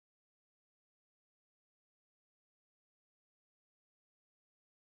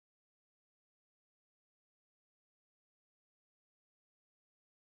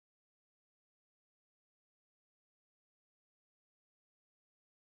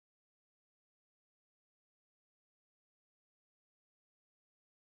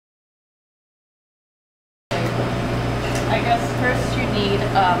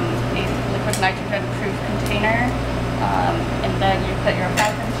a liquid nitrogen proof container, and then you put your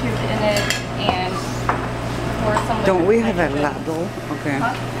vacuum tube in it and pour some. Don't we have a ladle? Okay.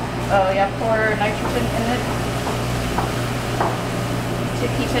 Huh? Oh yeah, pour nitrogen in it to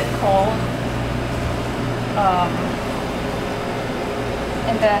keep it cold.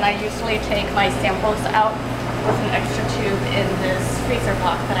 And then I usually take my samples out with an extra tube in this freezer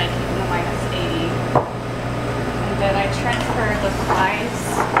block that I keep in the -80. And then I transfer the size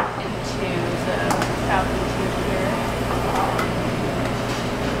into the vacuum tube here.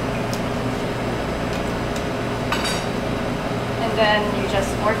 And then you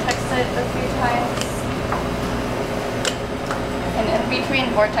just vortex it a few times. And in between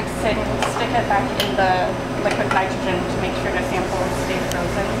vortexing, stick it back in the liquid nitrogen to make sure the samples stay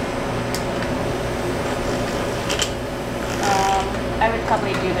frozen. I would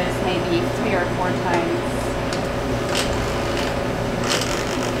probably do this maybe 3 or 4 times.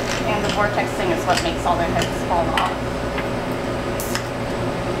 And the vortexing is what makes all the heads fall off.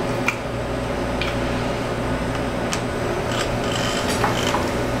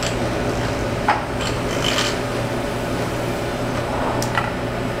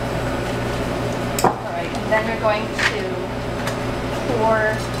 Then you're going to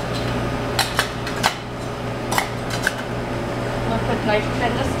pour liquid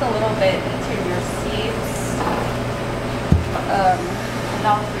nitrogen just a little bit into your sieves. And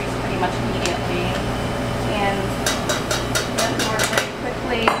that'll freeze pretty much immediately. And then pour very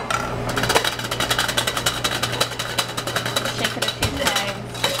quickly. Shake it a few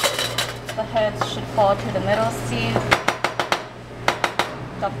times. The heads should fall to the middle sieve.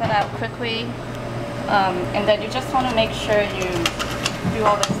 Dump it out quickly. And then you just want to make sure you do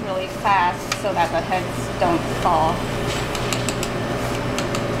all this really fast so that the heads don't fall.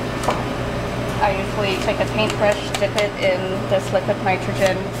 I usually take a paintbrush, dip it in this liquid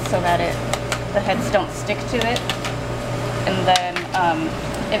nitrogen so that the heads don't stick to it. And then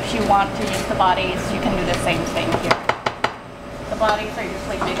if you want to use the bodies, you can do the same thing here. The bodies are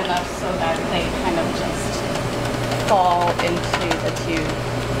usually big enough so that they kind of just fall into the tube.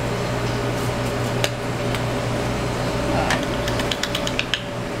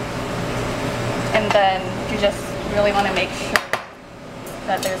 And then you just really want to make sure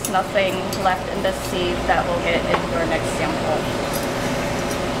that there's nothing left in the sieve that will get in your next sample.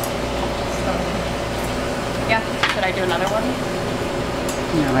 So, yeah, should I do another one?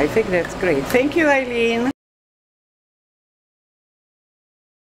 No, I think that's great. Thank you, Eileen.